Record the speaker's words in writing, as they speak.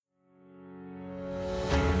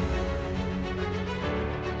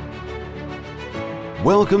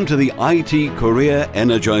Welcome to the IT Career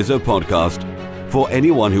Energizer podcast. For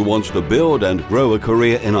anyone who wants to build and grow a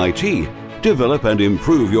career in IT, develop and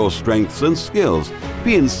improve your strengths and skills,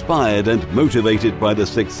 be inspired and motivated by the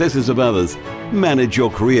successes of others, manage your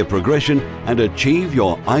career progression, and achieve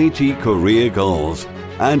your IT career goals.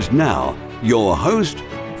 And now, your host,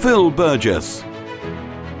 Phil Burgess.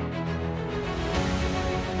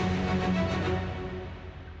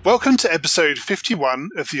 Welcome to episode 51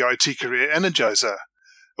 of the IT Career Energizer,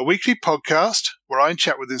 a weekly podcast where I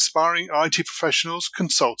chat with inspiring IT professionals,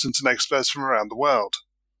 consultants, and experts from around the world.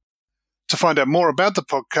 To find out more about the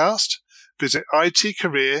podcast, visit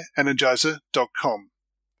itcareerenergizer.com.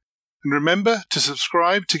 And remember to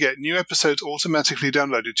subscribe to get new episodes automatically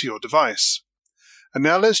downloaded to your device. And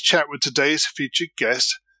now let's chat with today's featured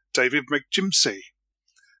guest, David McGimsey.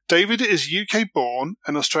 David is UK-born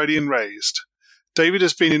and Australian-raised. David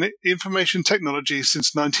has been in information technology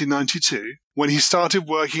since 1992, when he started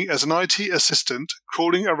working as an IT assistant,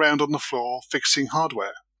 crawling around on the floor fixing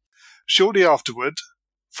hardware. Shortly afterward,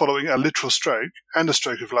 following a literal stroke and a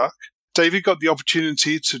stroke of luck, David got the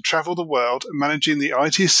opportunity to travel the world managing the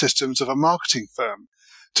IT systems of a marketing firm.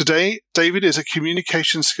 Today, David is a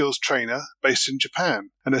communication skills trainer based in Japan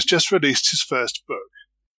and has just released his first book.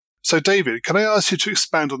 So David, can I ask you to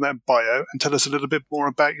expand on that bio and tell us a little bit more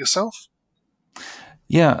about yourself?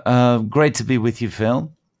 Yeah, great to be with you,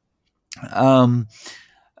 Phil. To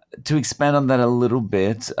expand on that a little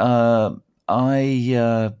bit, I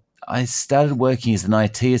started working as an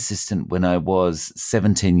IT assistant when I was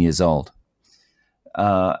 17 years old,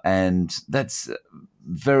 and that's a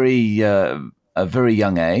very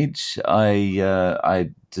young age. I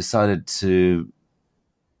decided to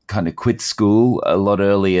kind of quit school a lot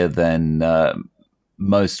earlier than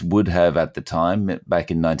most would have at the time,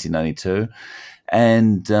 back in 1992.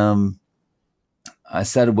 And I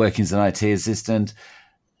started working as an IT assistant.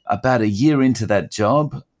 About a year into that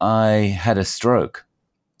job, I had a stroke.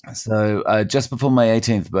 So just before my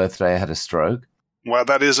 18th birthday, I had a stroke. Wow,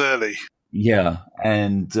 that is early. Yeah,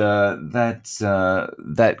 and that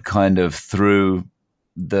kind of threw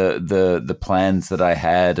the plans that I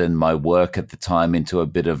had and my work at the time into a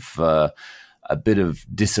bit of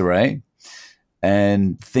disarray.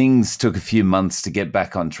 And things took a few months to get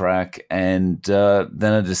back on track. And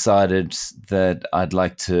then I decided that I'd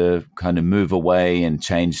like to kind of move away and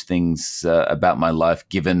change things about my life,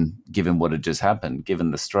 given what had just happened, given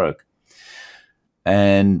the stroke.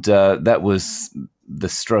 And that was the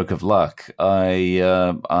stroke of luck.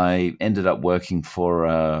 I ended up working for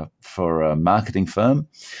a marketing firm,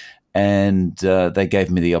 and they gave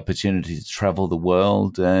me the opportunity to travel the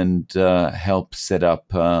world and help set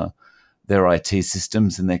up their IT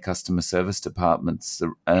systems and their customer service departments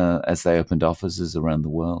as they opened offices around the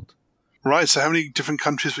world. Right. So how many different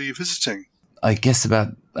countries were you visiting? I guess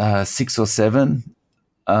about 6 or 7.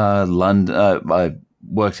 London. I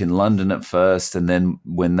worked in London at first, and then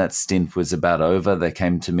when that stint was about over, they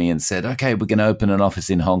came to me and said, okay, we're going to open an office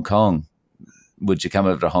in Hong Kong. Would you come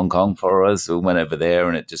over to Hong Kong for us? We went over there,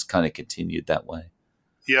 and it just kind of continued that way.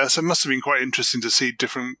 Yeah, so it must have been quite interesting to see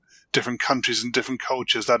different countries and different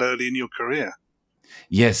cultures that early in your career.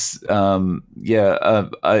 Yes. I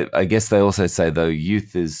guess they also say, though,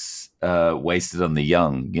 youth is wasted on the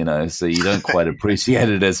young, so you don't quite appreciate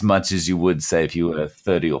it as much as you would, say, if you were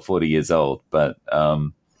 30 or 40 years old. But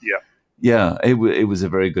it was a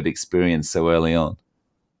very good experience so early on.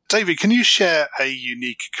 David, can you share a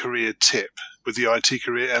unique career tip with the IT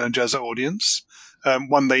Career Energizer audience?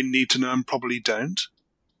 One they need to know and probably don't?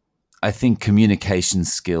 I think communication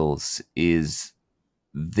skills is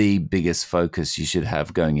the biggest focus you should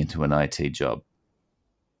have going into an IT job.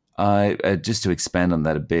 Just to expand on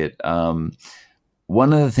that a bit,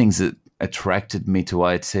 one of the things that attracted me to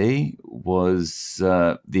IT was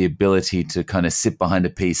the ability to kind of sit behind a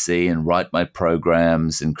PC and write my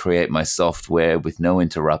programs and create my software with no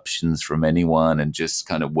interruptions from anyone and just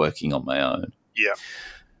kind of working on my own. Yeah.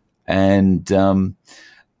 And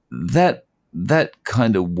that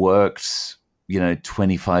kind of worked,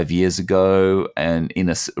 25 years ago and in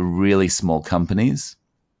a really small companies,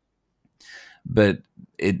 but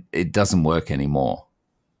it doesn't work anymore.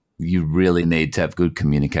 You really need to have good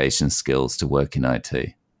communication skills to work in IT.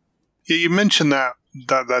 Yeah, you mentioned that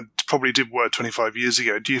probably did work 25 years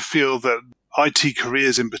ago. Do you feel that IT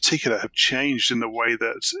careers in particular have changed in the way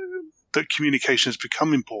that communication has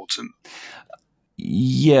become important?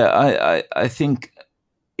 Yeah, I think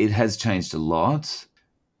it has changed a lot.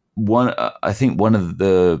 I think one of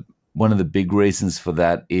the big reasons for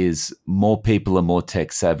that is more people are more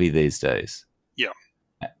tech savvy these days. Yeah.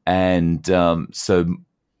 And so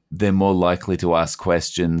they're more likely to ask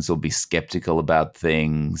questions or be skeptical about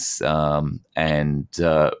things, and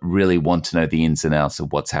really want to know the ins and outs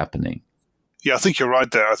of what's happening. Yeah, I think you're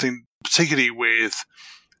right there. I think particularly with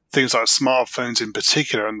things like smartphones in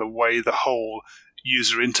particular, and the way the whole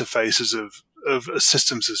user interfaces of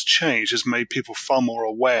systems has changed, has made people far more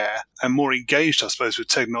aware and more engaged, I suppose, with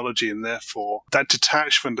technology, and therefore that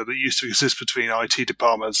detachment that used to exist between IT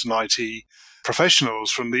departments and IT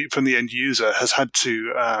professionals from the end user has had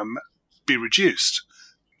to be reduced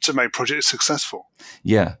to make projects successful.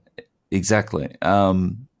 Yeah, exactly.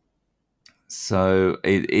 So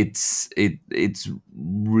it's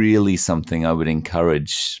really something I would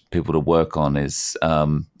encourage people to work on, is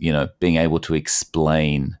being able to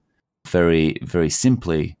explain very, very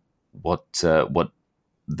simply what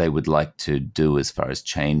they would like to do as far as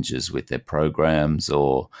changes with their programs,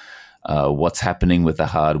 or what's happening with the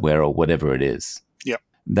hardware, or whatever it is. Yeah.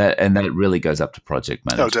 That really goes up to project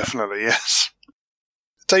management. Oh, definitely, yes.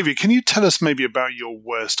 David, can you tell us maybe about your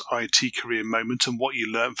worst IT career moment and what you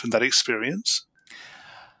learned from that experience?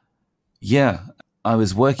 Yeah, I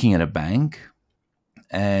was working at a bank,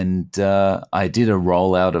 and I did a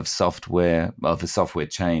rollout of a software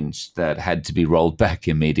change that had to be rolled back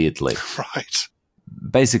immediately. Right.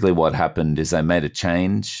 Basically, what happened is I made a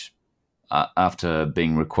change after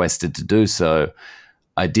being requested to do so.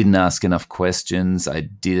 I didn't ask enough questions. I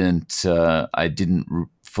didn't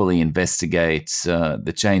fully investigate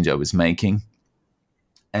the change I was making,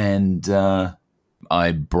 and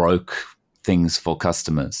I broke things for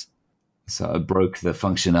customers. So I broke the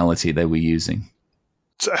functionality they were using.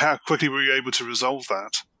 So how quickly were you able to resolve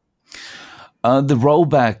that? The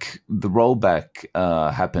rollback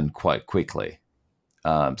happened quite quickly.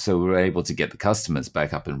 So we were able to get the customers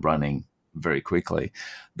back up and running very quickly.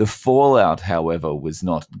 The fallout, however, was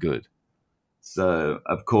not good. So,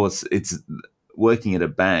 of course, it's working at a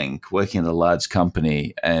bank, working at a large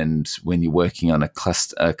company, and when you're working on a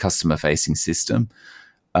customer-facing system,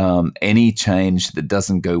 any change that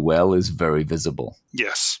doesn't go well is very visible.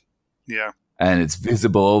 Yes. Yeah. And it's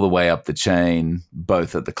visible all the way up the chain,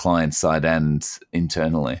 both at the client side and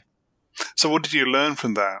internally. So what did you learn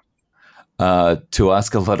from that? To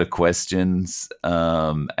ask a lot of questions,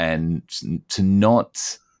 and to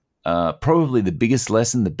not... probably the best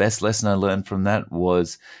lesson I learned from that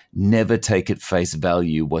was never take at face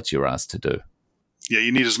value what you're asked to do. Yeah,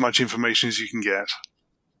 you need as much information as you can get.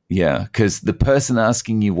 Yeah, because the person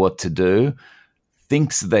asking you what to do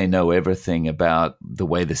thinks they know everything about the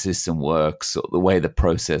way the system works or the way the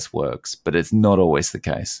process works, but it's not always the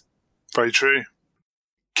case. Very true.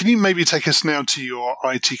 Can you maybe take us now to your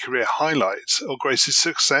IT career highlights or greatest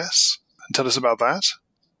success and tell us about that?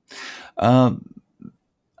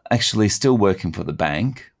 Actually, still working for the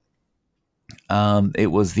bank.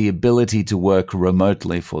 It was the ability to work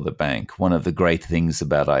remotely for the bank. One of the great things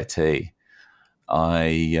about IT.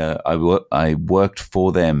 I worked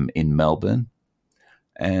for them in Melbourne,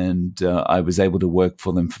 and I was able to work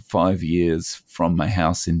for them for 5 years from my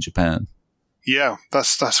house in Japan. Yeah,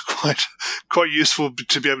 that's quite useful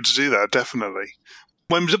to be able to do that, definitely.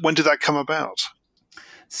 When did that come about?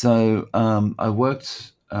 So I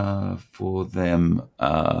worked for them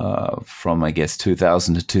from, I guess,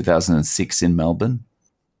 2000 to 2006 in Melbourne.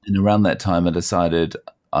 And around that time, I decided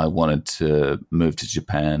I wanted to move to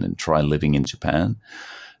Japan and try living in Japan.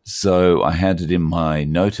 So I handed in my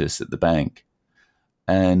notice at the bank.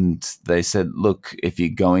 And they said, look, if you're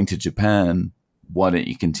going to Japan, why don't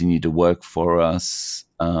you continue to work for us?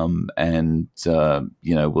 And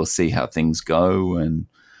we'll see how things go. And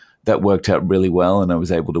that worked out really well. And I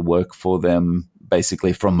was able to work for them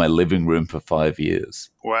basically from my living room for 5 years.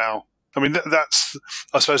 Wow. I mean, I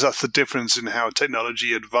suppose that's the difference in how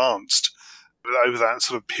technology advanced over that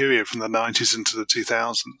sort of period from the 90s into the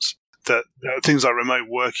 2000s, that things like remote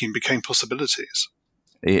working became possibilities.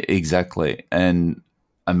 Exactly. And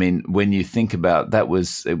I mean, when you think about it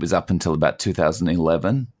was up until about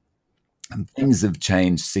 2011, and things have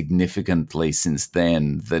changed significantly since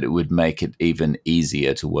then that it would make it even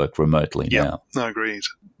easier to work remotely now. Yeah, agreed.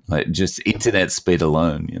 Like just internet speed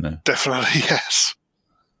alone, Definitely, yes.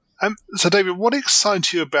 So, David, what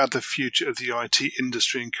excites you about the future of the IT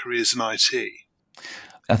industry and careers in IT?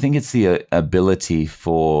 I think it's the ability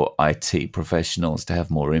for IT professionals to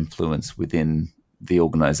have more influence within the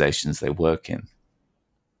organizations they work in.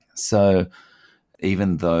 So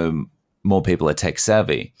even though more people are tech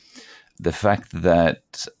savvy, the fact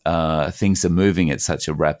that things are moving at such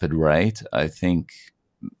a rapid rate, I think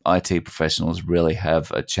IT professionals really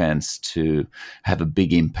have a chance to have a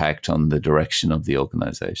big impact on the direction of the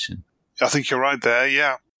organization. I think you're right there,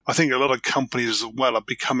 yeah. I think a lot of companies as well are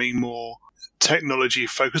becoming more technology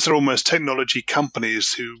focused. They're almost technology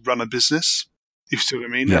companies who run a business. You see what I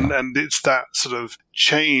mean? Yeah. And it's that sort of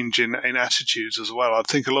change in attitudes as well. I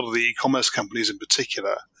think a lot of the e-commerce companies in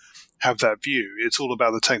particular have that view. It's all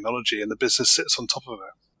about the technology and the business sits on top of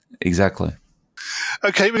it. Exactly.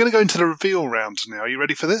 Okay, we're going to go into the reveal round now. Are you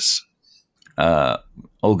ready for this?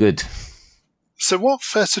 All good. So what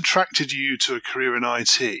first attracted you to a career in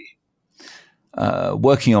IT?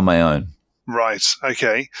 Working on my own. Right,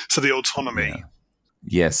 okay. So the autonomy. Yeah.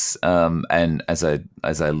 Yes, and as I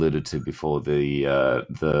alluded to before,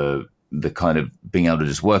 the kind of being able to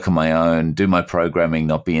just work on my own, do my programming,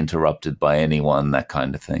 not be interrupted by anyone, that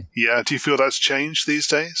kind of thing. Yeah, do you feel that's changed these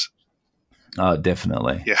days? Oh,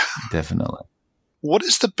 definitely. Yeah. Definitely. What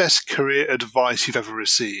is the best career advice you've ever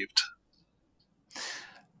received?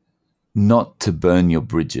 Not to burn your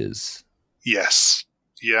bridges. Yes.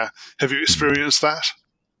 Yeah. Have you experienced that?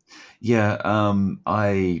 Yeah,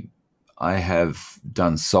 I have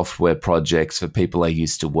done software projects for people I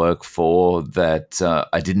used to work for that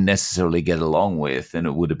I didn't necessarily get along with, and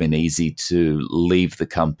it would have been easy to leave the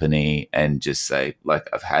company and just say, like,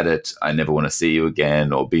 I've had it, I never want to see you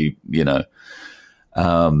again, or be,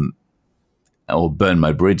 or burn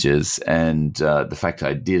my bridges. And the fact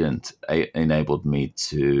I didn't enabled me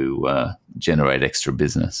to generate extra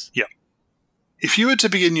business. Yeah. If you were to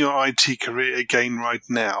begin your IT career again right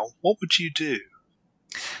now, what would you do?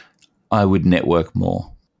 I would network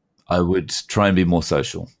more. I would try and be more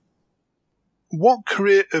social. What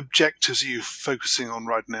career objectives are you focusing on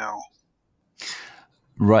right now?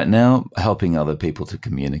 Right now, helping other people to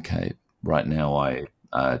communicate. Right now, I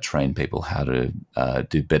train people how to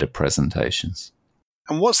do better presentations.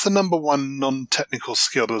 And what's the number one non-technical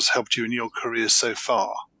skill that has helped you in your career so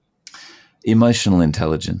far? Emotional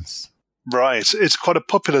intelligence. Right. It's quite a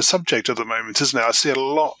popular subject at the moment, isn't it? I see a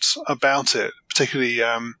lot about it, particularly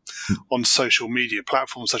on social media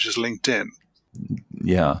platforms such as LinkedIn.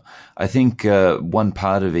 Yeah. I think one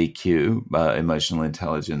part of EQ, emotional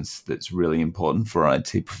intelligence, that's really important for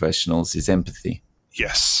IT professionals is empathy.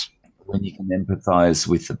 Yes. When you can empathize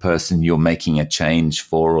with the person you're making a change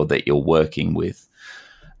for or that you're working with,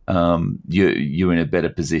 you're in a better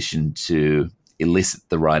position to elicit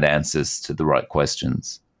the right answers to the right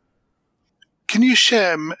questions. Can you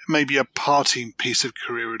share maybe a parting piece of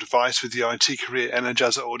career advice with the IT Career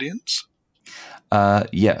Energizer audience?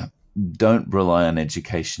 Yeah. Don't rely on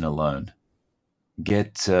education alone.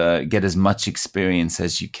 Get as much experience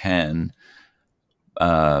as you can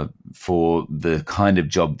for the kind of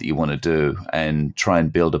job that you want to do, and try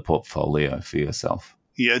and build a portfolio for yourself.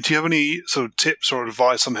 Yeah. Do you have any sort of tips or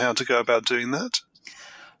advice on how to go about doing that?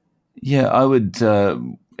 Yeah, I would,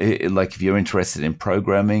 like if you're interested in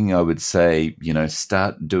programming, I would say,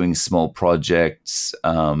 start doing small projects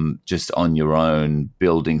just on your own,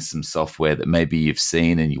 building some software that maybe you've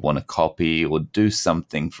seen and you want to copy, or do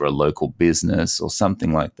something for a local business or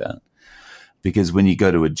something like that. Because when you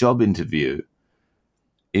go to a job interview,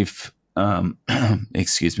 if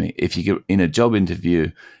you get in a job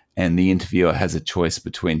interview and the interviewer has a choice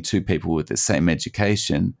between two people with the same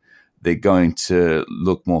education, they're going to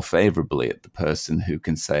look more favorably at the person who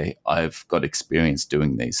can say, I've got experience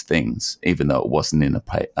doing these things, even though it wasn't in a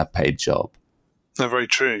paid job. No, very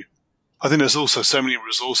true. I think there's also so many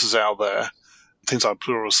resources out there, things like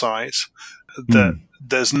Pluralsight, that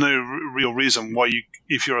there's no real reason why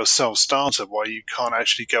if you're a self-starter, why you can't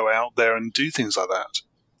actually go out there and do things like that.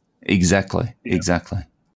 Exactly. Yeah. Exactly.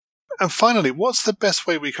 And finally, what's the best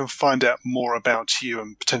way we can find out more about you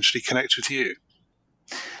and potentially connect with you?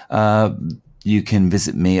 You can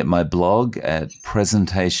visit me at my blog at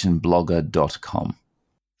presentationblogger.com.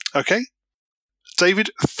 Okay.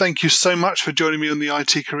 David, thank you so much for joining me on the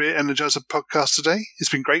IT Career Energizer podcast today. It's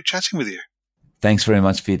been great chatting with you. Thanks very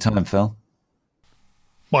much for your time, Phil.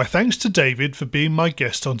 My thanks to David for being my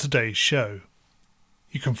guest on today's show.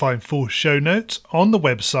 You can find full show notes on the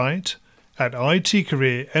website at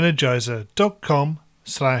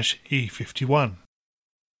itcareerenergizer.com/E51.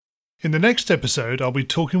 In the next episode, I'll be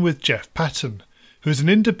talking with Jeff Patton, who is an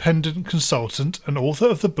independent consultant and author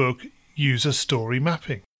of the book User Story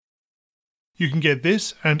Mapping. You can get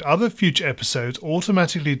this and other future episodes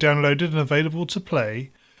automatically downloaded and available to play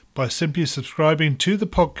by simply subscribing to the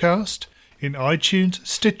podcast in iTunes,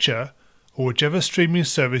 Stitcher, or whichever streaming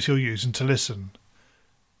service you're using to listen.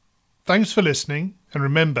 Thanks for listening, and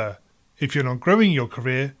remember, if you're not growing your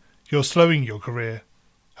career, you're slowing your career.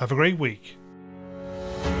 Have a great week.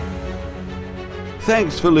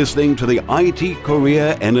 Thanks for listening to the IT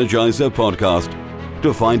Career Energizer podcast.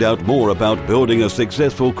 To find out more about building a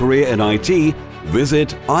successful career in IT, visit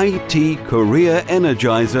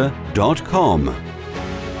itcareerenergizer.com.